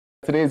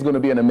Today is going to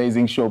be an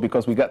amazing show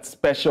because we got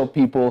special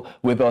people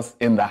with us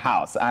in the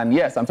house. And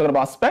yes, I'm talking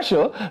about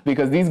special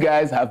because these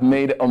guys have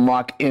made a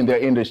mark in their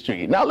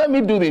industry. Now, let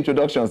me do the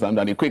introductions,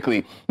 Danny,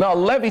 quickly. Now,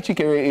 Levi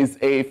Chikere is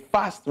a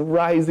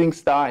fast-rising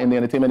star in the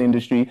entertainment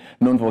industry,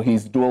 known for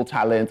his dual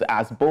talent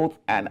as both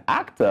an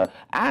actor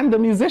and a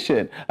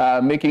musician,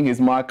 making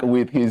his mark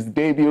with his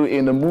debut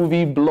in the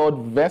movie Blood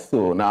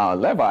Vessel. Now,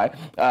 Levi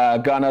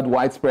garnered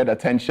widespread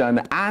attention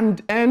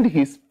and earned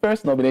his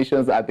first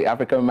nominations at the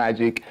African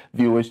Magic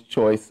Viewers'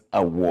 Choice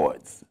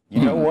Awards.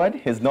 You know what?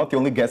 He's not the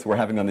only guest we're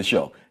having on the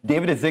show.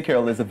 David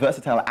Ezekiel is a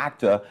versatile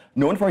actor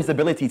known for his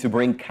ability to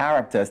bring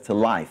characters to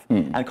life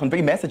and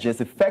convey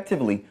messages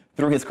effectively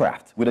through his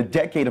craft. With a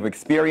decade of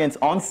experience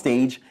on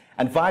stage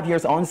and 5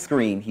 years on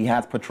screen, he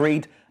has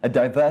portrayed a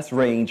diverse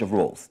range of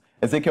roles.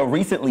 Ezekiel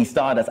recently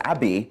starred as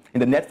Abe in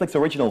the Netflix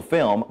original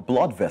film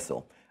Blood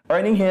Vessel,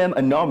 earning him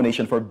a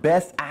nomination for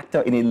Best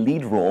Actor in a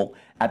Lead Role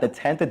at the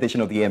 10th edition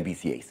of the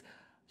AMVCAs.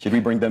 Should we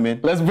bring them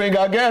in? Let's bring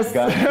our guests.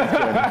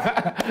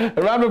 A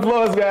round of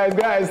applause, guys.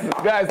 Guys,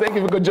 thank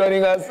you for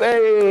joining us.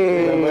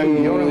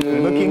 Hey, you're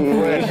looking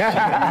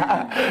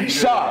fresh.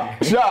 Sharp.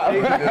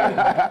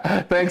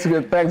 Thanks,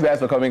 guys,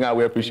 for coming out.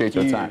 We appreciate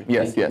your time.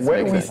 Yes.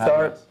 When we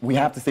start, we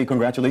have to say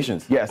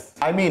congratulations. Yes.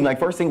 I mean, like,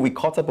 first thing, we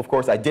caught up, of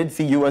course. I did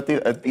see you at the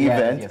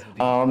event. Yes,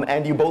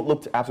 and you both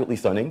looked absolutely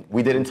stunning.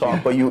 We didn't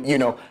talk, but you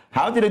know,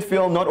 how did it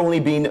feel not only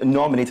being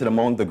nominated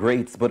among the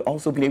greats, but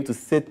also being able to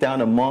sit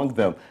down among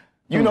them?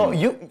 You know,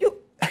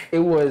 It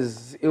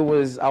was,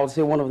 I would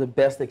say, one of the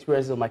best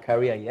experiences of my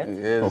career yet.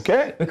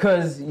 Okay.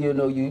 Because, you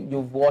know,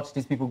 you've watched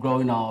these people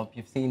growing up,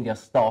 you've seen their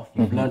stuff,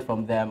 you've learned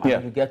from them,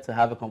 and you get to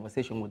have a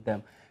conversation with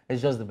them.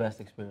 It's just the best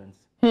experience.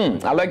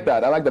 I like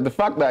that. The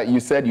fact that you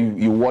said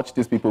you watch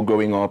these people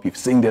growing up, you've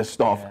seen their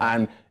stuff,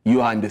 and you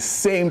are in the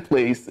same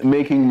place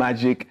making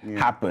magic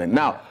happen.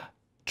 Now,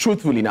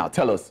 truthfully now,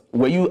 tell us,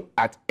 were you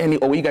at any,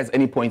 or were you guys at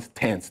any point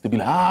tense to be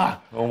like,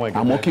 oh my God,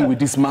 I'm working with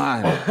this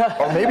man?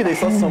 Or maybe they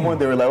saw someone,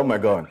 they were like, oh my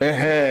God.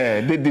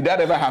 Did that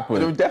ever happen?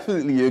 No,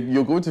 definitely,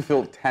 you're going to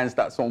feel tense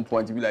at some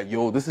point to be like,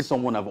 yo, this is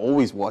someone I've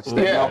always watched.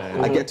 Now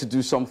I get to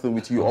do something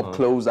with you up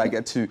close. I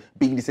get to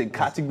be in the same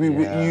category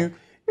with you.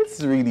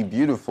 It's really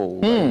beautiful.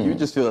 Like, you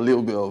just feel a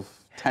little bit of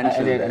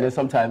tension. And then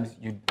sometimes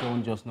you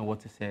don't just know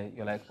what to say.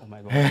 You're like, oh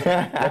my God,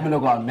 let me not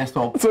go and mess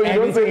up. So you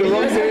don't say the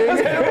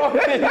wrong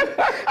thing?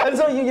 And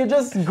so you're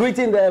just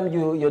greeting them,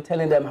 you're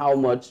telling them how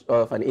much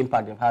of an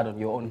impact they've had on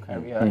your own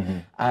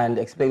career, and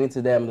explaining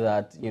to them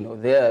that, you know,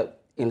 they're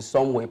in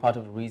some way part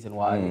of the reason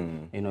why,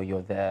 you know,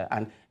 you're there.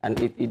 And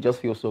it just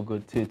feels so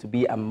good to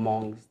be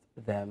amongst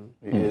them.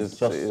 It's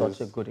just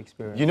such a good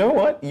experience. You know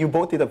what? You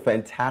both did a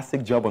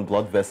fantastic job on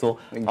Blood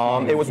Vessel.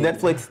 It was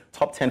Netflix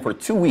top 10 for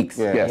 2 weeks,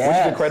 which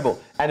is incredible.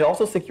 And it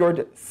also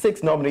secured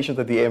 6 nominations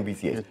at the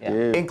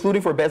AMVCAs,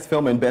 including for Best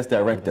Film and Best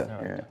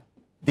Director.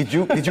 Did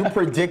you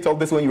predict all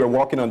this when you were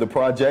working on the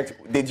project?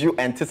 Did you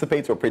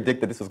anticipate or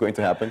predict that this was going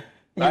to happen?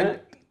 Okay.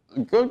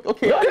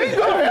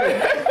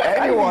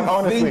 Anyone, I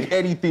honestly. didn't think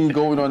anything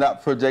going on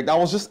that project. I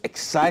was just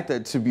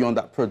excited to be on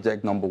that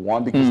project, number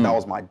one, because that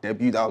was my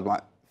debut. That was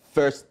my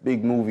first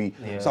big movie.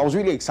 So I was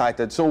really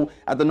excited. So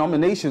at the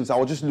nominations, I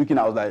was just looking,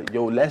 I was like,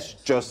 yo, let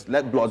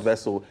Blood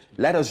Vessel,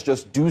 let us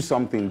just do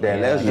something there.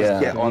 Let's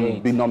just get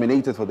on, be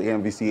nominated for the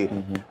AMVCA.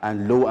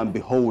 And lo and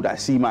behold, I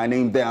see my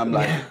name there. I'm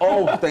like,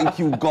 oh, thank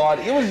you, God.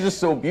 It was just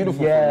so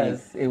beautiful for me.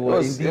 It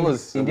was.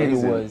 Indeed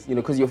it was. You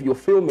know, because you're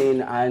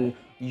filming and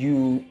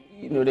you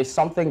know, there's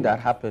something that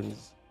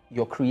happens.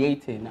 You're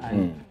creating,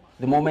 and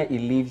the moment it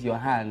leaves your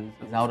hands,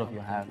 it's out of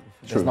your hands.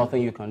 There's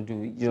nothing you can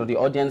do. You know, the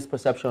audience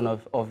perception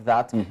of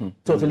that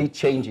totally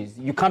changes.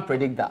 You can't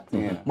predict that.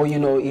 But, you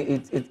know,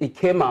 it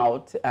came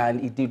out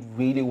and it did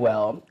really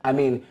well. I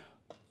mean,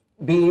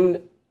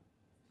 being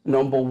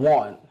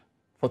 #1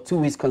 for 2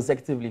 weeks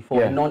consecutively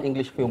for a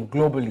non-English film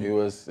globally. It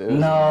was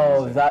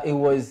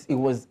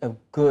a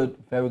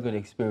very good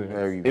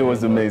experience. It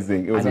was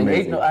amazing. It was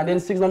amazing. And then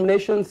 6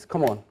 nominations.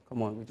 Come on.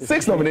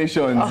 6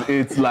 nominations.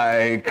 It's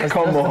like,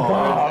 come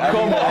on,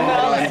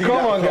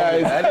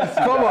 guys.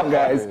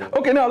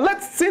 Okay, now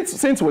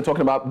since we're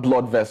talking about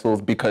Blood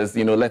Vessels, because,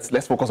 you know,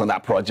 let's focus on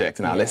that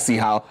project now. Let's see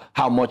how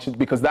much,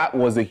 because that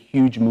was a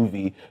huge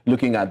movie.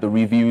 Looking at the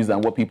reviews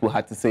and what people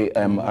had to say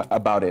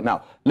about it.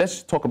 Now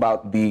let's talk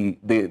about the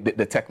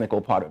technical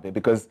part of it,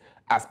 because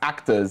as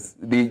actors,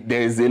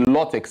 there is a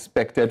lot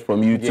expected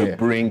from you to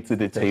bring to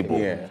the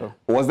table.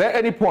 Was there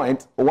any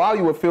point while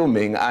you were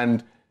filming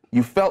and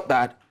you felt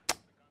that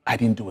I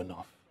didn't do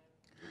enough?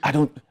 I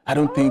don't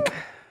think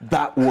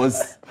that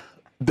was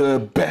the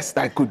best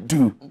I could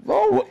do.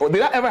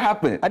 Did that ever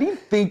happen? I didn't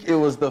think it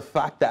was the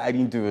fact that I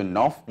didn't do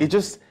enough. It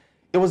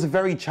was a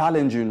very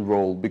challenging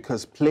role,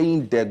 because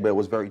playing Degbe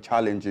was very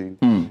challenging.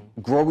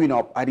 growing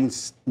up, I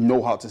didn't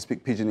know how to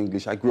speak Pidgin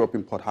English. I grew up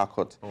in Port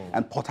Harcourt.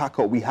 And Port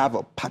Harcourt, we have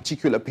a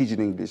particular Pidgin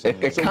English. A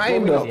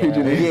kind of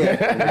Pidgin English.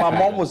 Yeah. My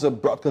mom was a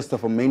broadcaster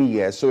for many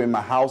years, so in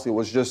my house, it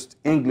was just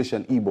English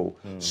and Igbo.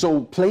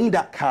 So playing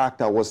that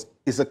character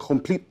is a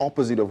complete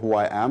opposite of who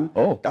I am.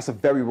 That's a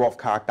very rough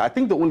character. I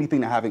think the only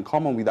thing I have in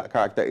common with that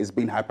character is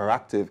being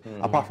hyperactive.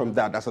 Apart from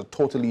that, that's a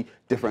totally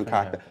different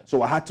character.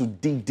 So I had to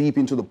dig deep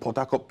into the Port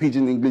Harcourt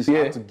Pidgin English. I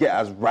had to get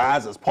as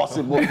raz as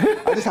possible.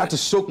 I just had to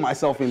soak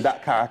myself in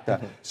that character.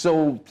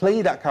 So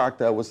playing that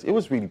character it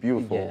was really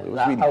beautiful. Yeah. It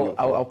was really beautiful.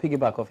 I'll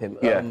piggyback off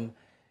him.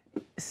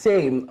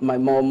 Same, my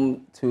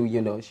mom too,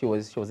 you know, she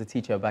was a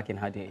teacher back in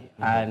her day.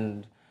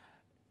 And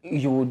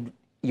you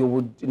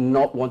would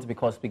not want to be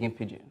called speaking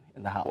Pidgin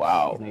in the house.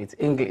 Wow. You know, it's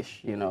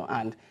English, you know,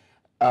 and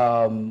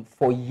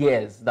for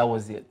years, that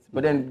was it.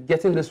 But then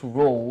getting this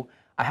role,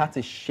 I had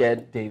to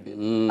shed David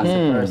as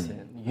a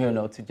person, you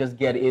know, to just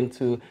get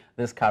into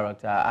this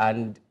character.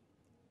 And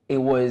it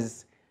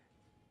was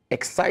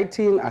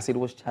exciting as it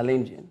was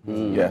challenging.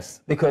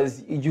 Yes.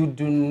 Because you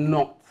do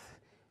not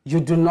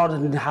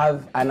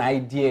have an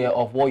idea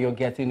of what you're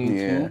getting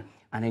into.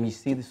 And then you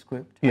see the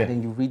script, and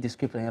then you read the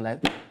script, and you're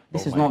like,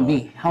 this is not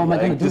me. How am I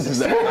going to do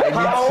this?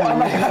 How am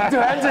I going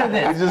to enter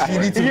this? You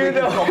need to make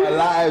it come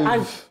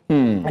alive.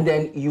 And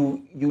then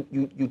you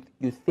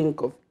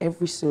think of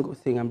every single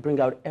thing and bring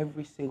out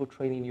every single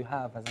training you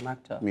have as an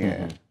actor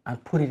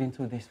and put it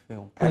into this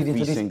film, put it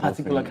into this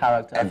particular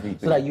character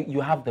so that you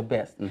have the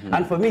best.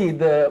 And for me,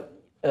 the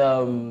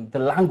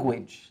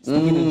language,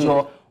 speaking in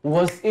jaw,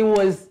 was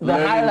the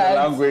highlight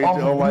of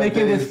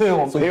making this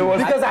film. So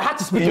because I had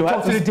to speak a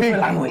totally different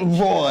language.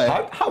 Boy.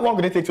 How long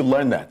did it take to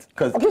learn that?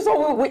 Okay,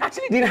 so we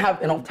actually didn't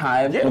have enough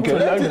time to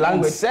learn the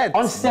language.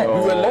 On set. We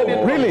were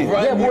learning Really?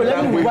 Yeah, we were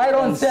learning right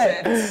on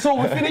set. So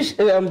we finished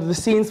the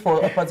scenes for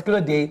a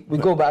particular day. We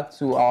go back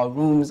to our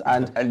rooms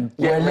and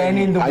we're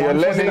learning the one for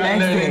the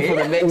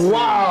next day.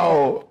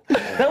 Wow.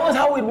 That was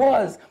how it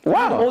was.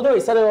 Wow. Although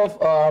it started off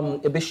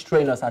a bit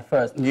strenuous at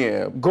first.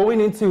 Yeah. Going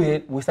into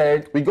it, we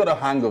got a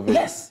hang of it.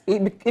 Yes.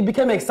 It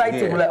became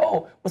exciting. We're like,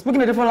 oh, we're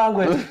speaking a different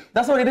language.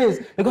 That's what it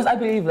is. Because I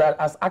believe that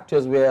as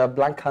actors, we're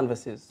blank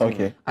canvases.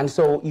 Okay. And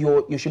so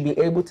you should be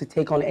able to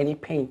take on any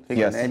paint.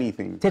 Take on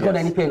anything. Take on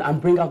any paint and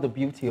bring out the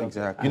beauty of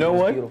it. You know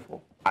what?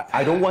 Beautiful.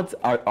 I don't want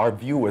our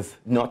viewers,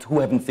 not who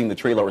haven't seen the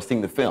trailer or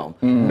seen the film,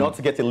 not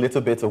to get a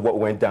little bit of what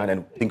went down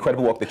and the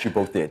incredible work that you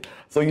both did.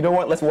 So you know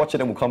what? Let's watch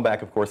it and we'll come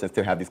back, of course, and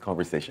still have this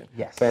conversation.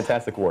 Yes.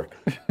 Fantastic work.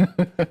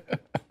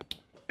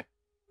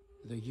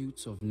 The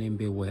youths of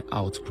Nimbe were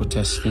out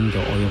protesting the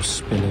oil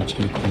spillage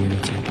in the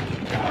community.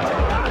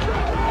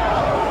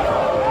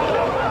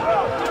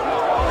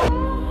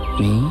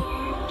 Me,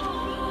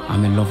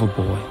 I'm a lover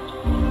boy.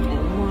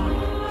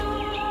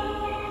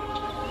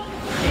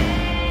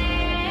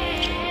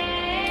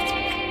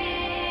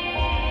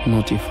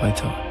 Not a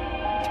fighter.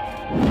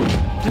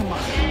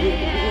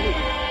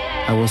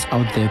 I was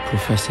out there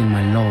professing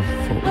my love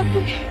for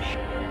oil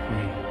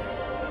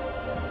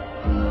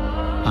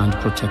and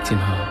protecting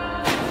her.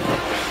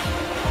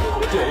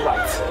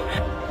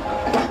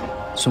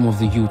 Some of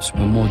the youths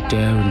were more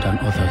daring than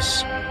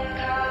others,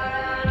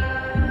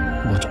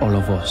 but all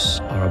of us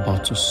are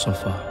about to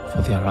suffer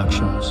for their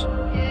actions.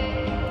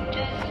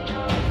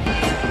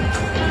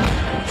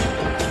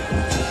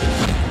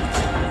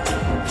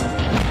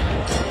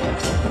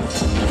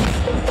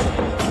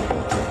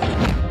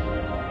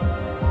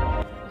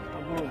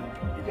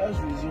 You guys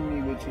resume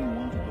me what you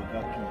want to go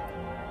back to.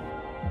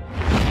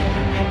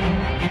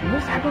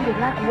 Yes, I don't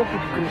like work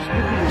with Chris.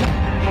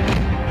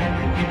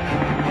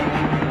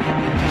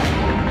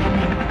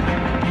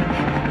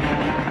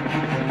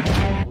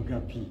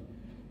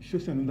 Show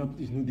another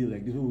place no day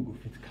like this where we go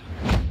fit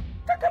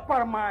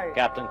car.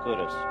 Captain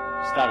Kudos,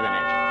 start an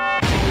engine.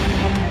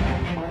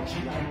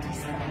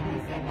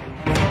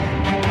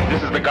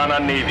 This is the Ghana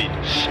Navy.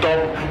 Stop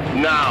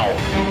now.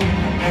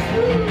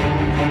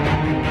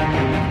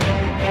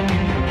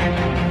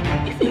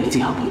 If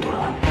anything happened to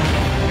her,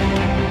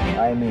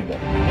 I'm eager.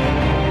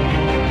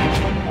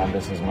 And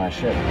this is my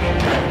ship.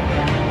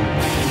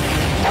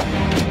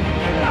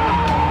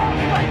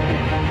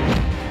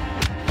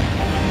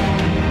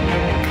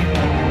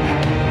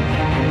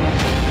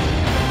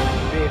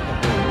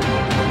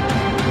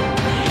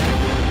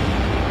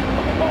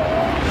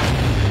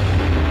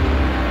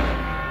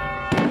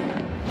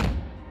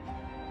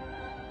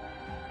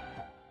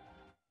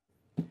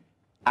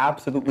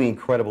 Absolutely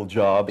incredible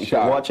job. If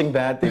you're watching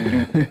that,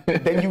 then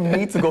you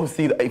need to go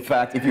see it. In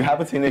fact, if you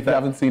haven't seen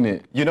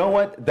it, you know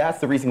what? That's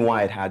the reason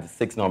why it had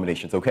 6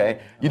 nominations, okay?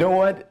 You know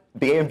what?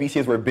 The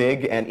AMVCAs were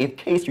big, and in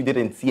case you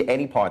didn't see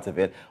any parts of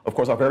it, of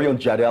course, our very own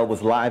Jadel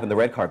was live on the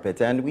red carpet,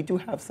 and we do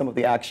have some of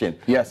the action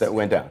that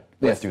went down.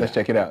 Let's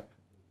check it out.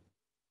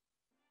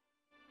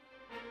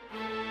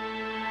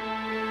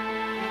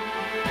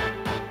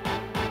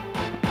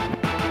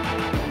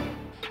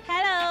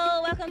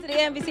 Hello, welcome to the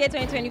AMVCA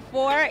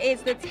 2024.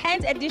 It's the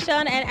 10th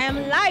edition, and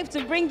I'm live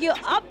to bring you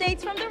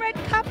updates from the red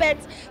carpet.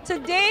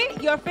 Today,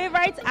 your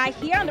favorites are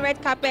here on the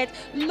red carpet,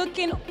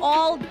 looking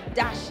all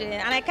dashing,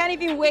 and I can't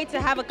even wait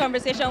to have a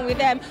conversation with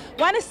them.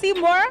 Want to see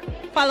more?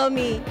 Follow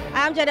me.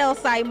 I'm Jadel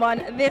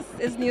Simon. This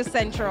is News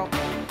Central.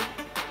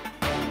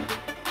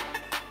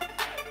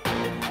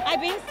 I've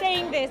been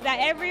saying this, that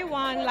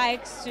everyone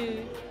likes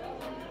to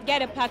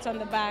get a pat on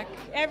the back.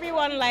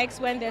 Everyone likes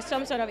when there's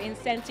some sort of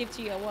incentive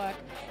to your work.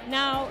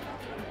 Now,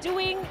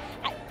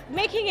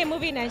 making a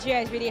movie in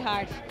Nigeria is really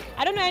hard.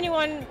 I don't know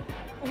anyone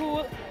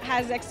who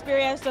has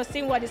experienced or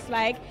seen what it's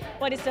like,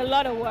 but it's a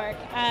lot of work.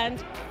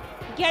 And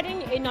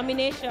getting a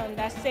nomination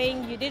that's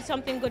saying you did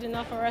something good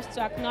enough for us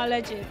to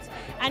acknowledge it,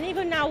 and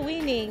even now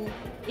winning,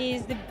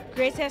 is the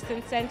greatest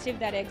incentive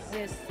that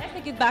exists. Let's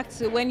take it back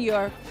to when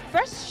your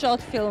first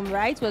short film,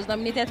 right, was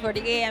nominated for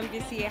the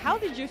AMVCA. How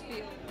did you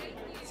feel?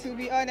 To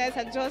be honest,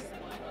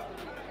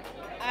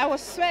 I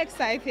was so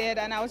excited,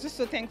 and I was just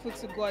so thankful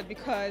to God,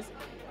 because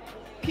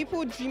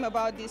people dream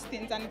about these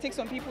things and it takes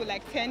some people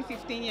like 10,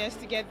 15 years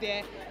to get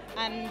there,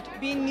 and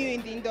being new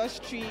in the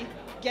industry,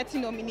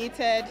 getting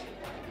nominated,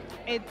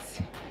 it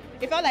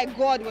felt like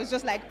God was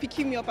just like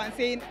picking me up and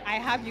saying, I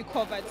have you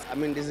covered. I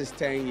mean, this is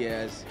 10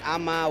 years.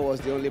 AMA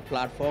was the only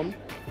platform,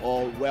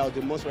 or well,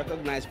 the most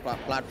recognized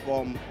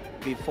platform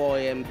before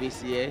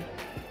AMVCA.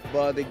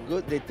 But the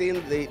good thing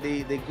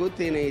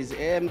is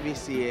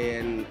AMVCA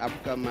and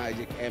African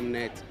Magic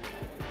Mnet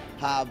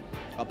have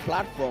a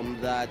platform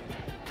that,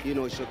 you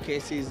know,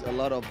 showcases a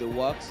lot of the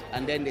works,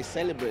 and then they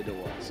celebrate the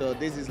work. So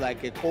this is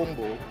like a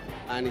combo,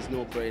 and it's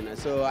no-brainer.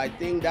 So I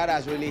think that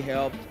has really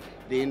helped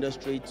the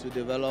industry to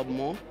develop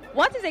more.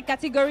 What is a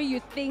category you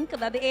think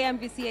that the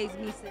AMVCA is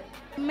missing?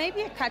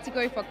 Maybe a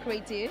category for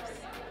creatives.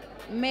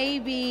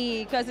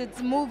 Maybe because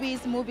it's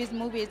movies.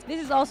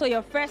 This is also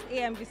your first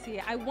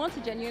AMVCA. I want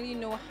to genuinely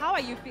know, how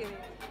are you feeling?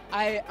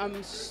 I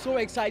am so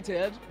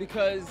excited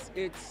because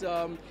it's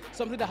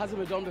something that hasn't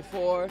been done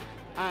before,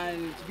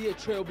 and to be a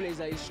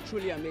trailblazer is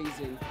truly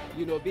amazing.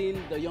 You know,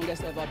 being the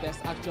youngest ever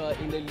Best Actor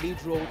in the lead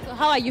role. So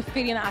how are you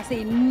feeling as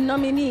a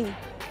nominee?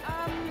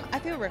 I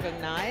feel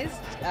recognized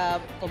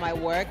for my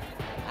work.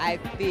 I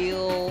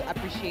feel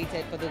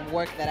appreciated for the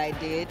work that I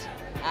did,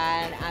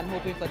 and I'm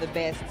hoping for the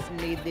best,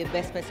 the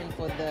best person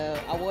for the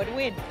award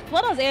win.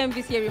 What does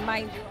AMVCA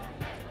remind you?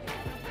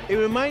 It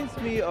reminds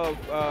me of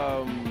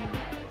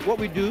what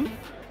we do,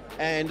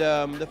 and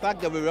the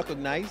fact that we're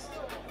recognized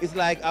is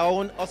like our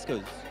own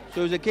Oscars.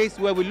 So it's a case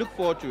where we look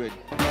forward to it.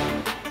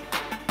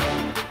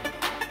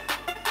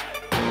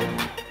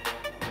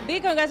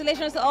 Big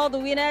congratulations to all the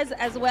winners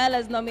as well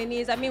as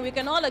nominees. I mean, we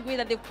can all agree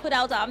that they've put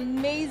out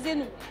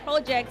amazing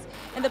projects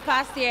in the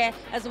past year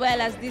as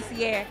well as this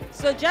year.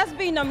 So just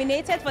being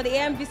nominated for the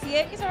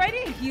AMVCA is already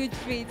a huge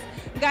feat.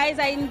 Guys,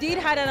 I indeed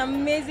had an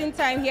amazing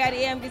time here at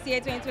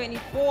AMVCA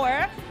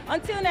 2024.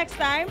 Until next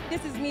time,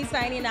 this is me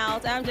signing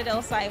out. I'm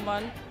Jadel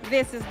Simon.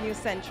 This is News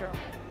Central.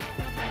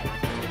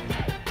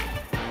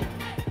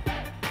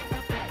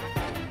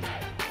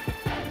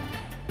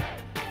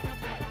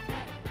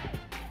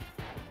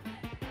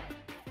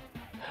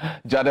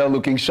 Jadel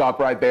looking sharp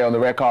right there on the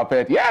red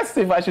carpet. Yes,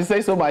 if I should say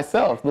so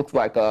myself. Looks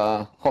like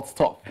hot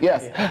stuff.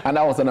 Yes, yeah. And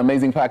that was an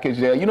amazing package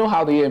there. You know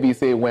how the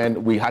AMVCA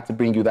went, we had to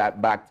bring you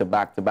that back to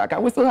back to back.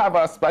 And we still have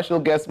our special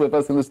guest with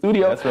us in the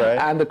studio. That's right.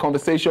 And the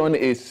conversation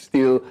is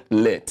still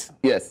lit.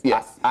 Yes.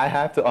 I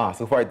have to ask,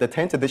 so far, the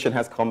 10th edition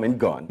has come and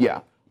gone. Yeah.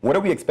 What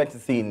are we expecting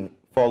to see in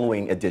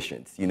following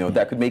editions, you know,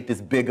 that could make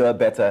this bigger,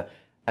 better,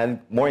 and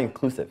more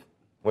inclusive?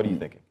 What are you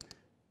thinking?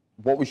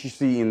 What we should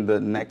see in the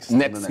next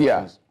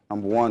yeah.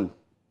 Number one,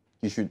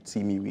 you should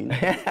see me win.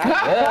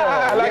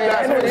 I like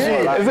that.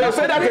 Say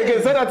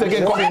that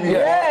again.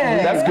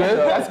 Yeah.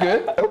 That's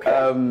good. Okay.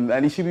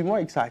 And it should be more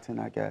exciting,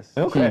 I guess.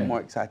 Okay.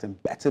 More exciting,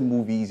 better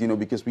movies, you know,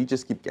 because we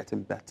just keep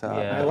getting better.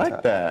 Yeah. I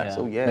like that. Yeah.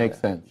 So yeah. Makes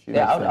sense.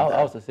 Yeah, I'll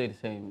also say the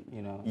same,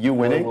 you know. You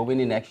winning? We're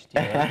winning next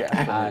year.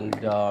 And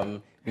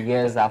the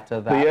years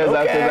after that.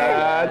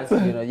 After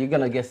that. You know, you're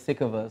going to get sick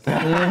of us.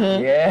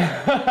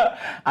 Yeah.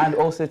 And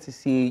also to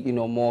see, you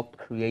know, more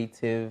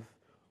creative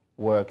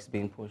works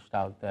being pushed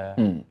out there,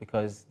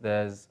 because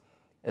there's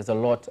a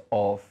lot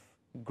of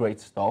great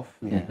stuff.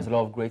 There's a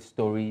lot of great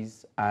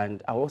stories,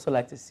 and I also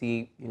like to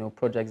see, you know,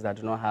 projects that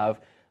do not have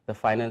the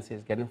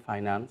finances getting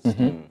financed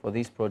for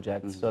these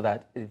projects, so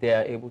that they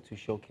are able to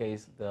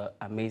showcase the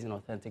amazing,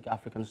 authentic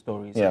African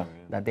stories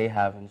that they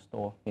have in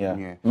store.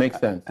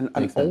 Makes sense.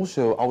 And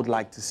also, I would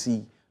like to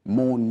see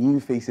more new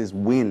faces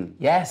win.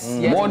 Yes.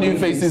 More new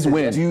faces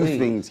win. Do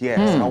things.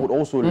 Yes. I would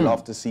also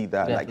love to see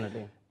that. Definitely.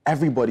 Like,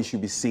 everybody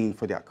should be seen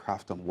for their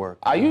craft and work.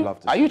 Are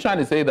you trying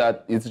to say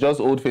that it's just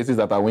old faces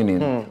that are winning?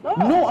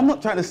 No, I'm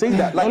not trying to say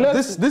that. Like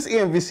this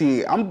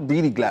AMVCA, I'm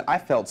really glad I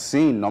felt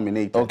seen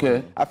nominated.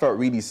 Okay. I felt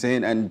really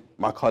seen, and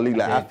my colleague,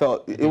 like I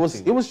felt it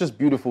was just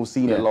beautiful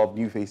seeing a lot of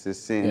new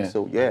faces seen.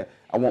 So yeah,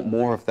 I want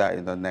more of that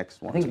in the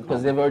next one. I think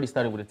because they've already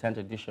started with the 10th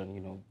edition,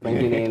 you know,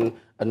 bringing in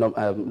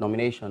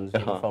nominations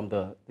you know, from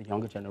the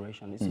younger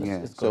generation.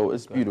 It's so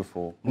it's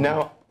beautiful.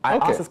 Now, I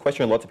ask this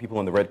question a lot to people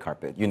on the red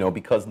carpet, you know,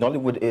 because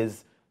Nollywood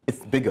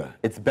it's bigger,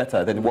 it's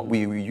better than what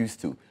we were used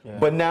to. Yeah.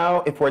 But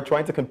now, if we're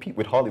trying to compete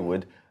with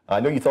Hollywood, I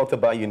know you talked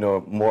about, you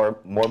know,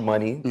 more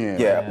money.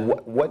 Yeah.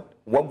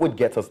 What would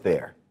get us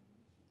there?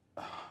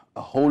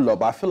 A whole lot,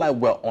 but I feel like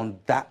we're on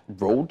that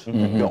road.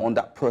 We're on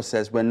that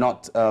process. We're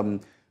not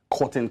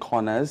cutting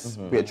corners.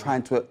 We're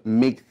trying to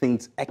make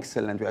things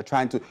excellent. We're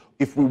trying to,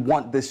 if we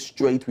want this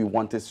straight, we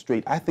want it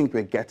straight. I think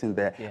we're getting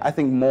there. I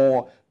think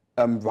more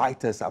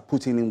writers are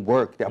putting in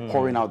work. They're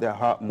pouring out their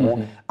heart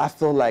more. I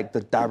feel like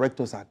the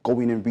directors are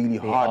going in really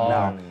hard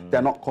now.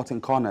 They're not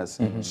cutting corners.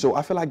 So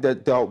I feel like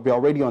we're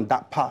already on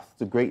that path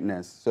to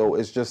greatness. So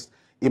it's just,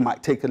 it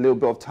might take a little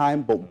bit of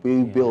time, but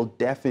we will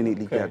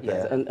definitely get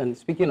there. And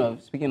speaking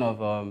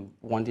of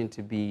wanting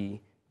to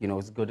be, you know,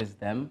 as good as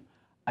them,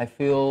 I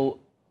feel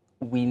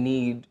we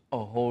need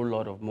a whole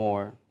lot of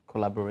more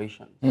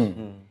collaboration.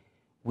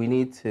 We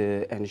need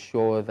to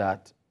ensure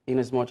that, in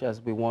as much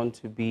as we want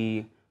to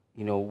be,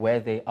 you know, where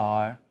they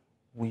are,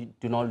 we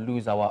do not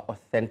lose our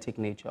authentic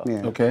nature.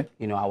 Okay.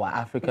 You know, our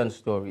African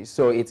stories.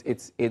 So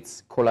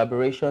it's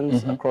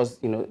collaborations across,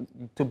 you know,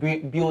 to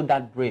build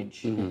that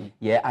bridge.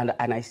 Yeah,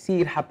 and I see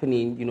it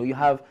happening. You know, you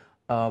have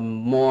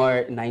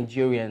more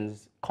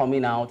Nigerians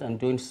coming out and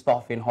doing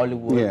stuff in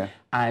Hollywood,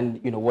 and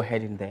you know, we're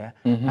heading there.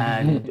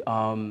 And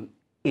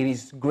it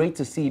is great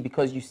to see,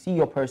 because you see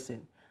your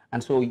person.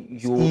 And so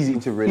it's easy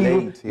to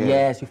relate.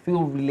 Yes, you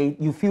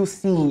feel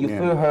seen, you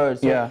feel heard.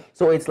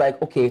 So it's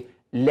like, okay,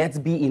 let's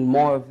be in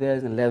more of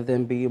theirs and let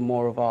them be in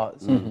more of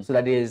ours, so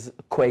that there's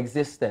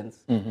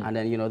coexistence. And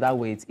then, you know, that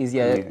way it's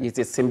easier, it's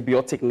a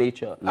symbiotic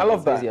nature. I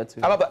love that.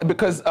 I love that,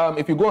 because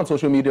if you go on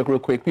social media real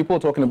quick, people are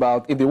talking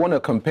about, if they want to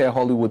compare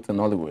Hollywood to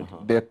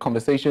Nollywood, their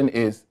conversation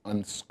is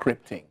on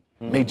scripting,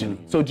 majorly.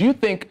 So do you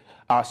think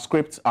our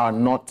scripts are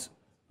not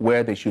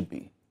where they should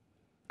be?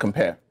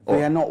 Compare.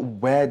 They are not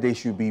where they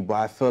should be, but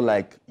I feel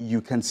like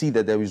you can see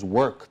that there is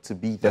work to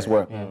be there. There's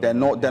work. They're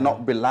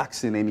not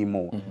relaxing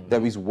anymore.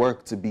 There is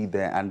work to be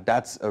there, and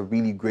that's a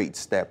really great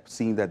step,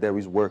 seeing that there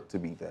is work to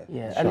be there.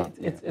 And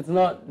it's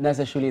not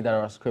necessarily that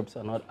our scripts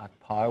are not at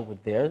par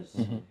with theirs.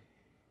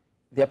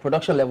 Their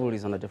production level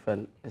is on a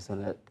different,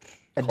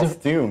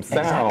 costume,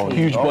 sound,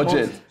 huge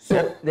budget.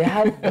 So they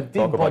have a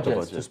big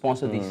budget to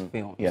sponsor these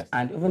films.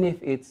 And even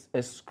if it's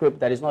a script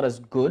that is not as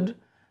good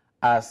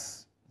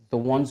as the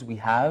ones we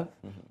have,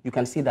 you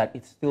can see that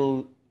it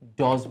still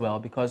does well,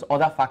 because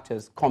other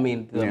factors come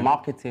in, the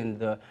marketing,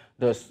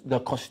 the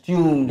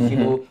costumes, you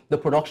know, the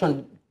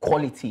production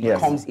quality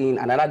comes in,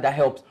 and that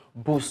helps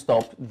boost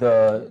up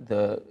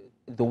the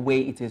way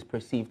it is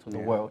perceived to the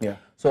world.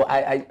 So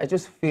I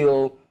just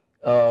feel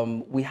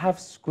we have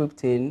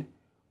scripting,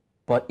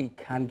 but it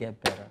can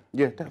get better.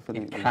 Yeah,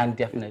 definitely. It can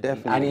definitely.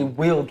 And it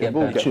will get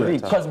better.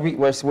 Because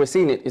we're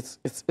seeing it,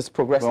 it's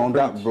progressing. We're on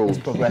that road. It's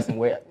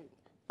progressing.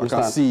 You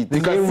can see it.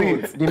 You can see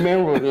it. The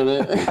main road, you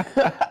know.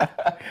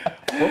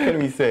 What can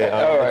we say?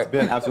 It's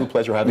been an absolute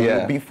pleasure having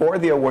you. Before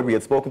the award, we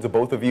had spoken to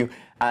both of you,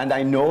 and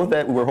I know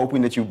that we were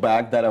hoping that you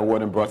bagged that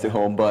award and brought it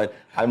home, but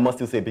I must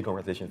still say big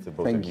congratulations to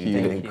both of you. You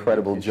did an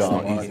incredible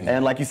job.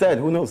 And like you said,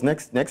 who knows,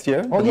 next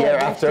year? Oh, the year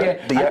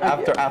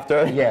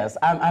after? Yes,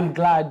 I'm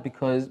glad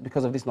because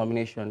of this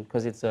nomination,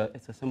 because it's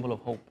a symbol of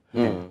hope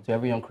to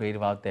every young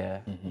creative out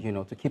there, you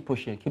know, to keep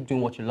pushing, keep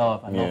doing what you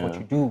love and love what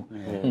you do.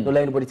 Don't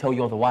let anybody tell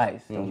you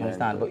otherwise, you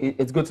understand? But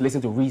it's good to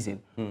listen to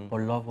reason,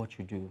 but love what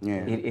you do.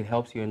 It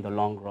helps you in the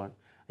long run.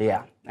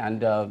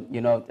 And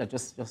you know,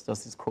 just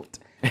this quote.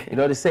 You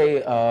know, they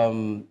say,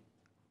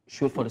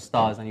 shoot for the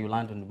stars and you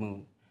land on the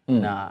moon.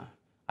 Nah,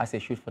 I say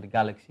shoot for the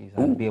galaxies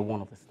and be one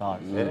of the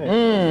stars.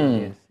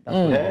 Yes,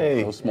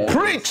 that's what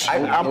Preach!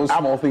 Those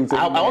small things.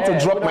 I want to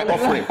drop my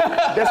offering.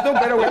 There's no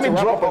better way to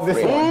drop off this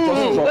one.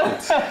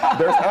 Just drop it.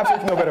 There's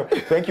absolutely no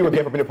better. Thank you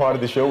again for being a part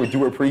of the show. We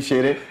do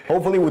appreciate it.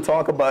 Hopefully we'll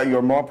talk about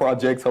your more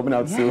projects coming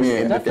out soon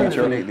in the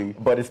future.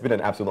 But it's been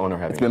an absolute honor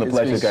having you. It's been a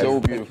pleasure, guys. So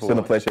beautiful. It's been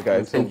a pleasure,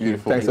 guys. So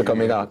beautiful. Thanks for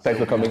coming out. Thanks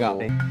for coming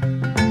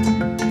out.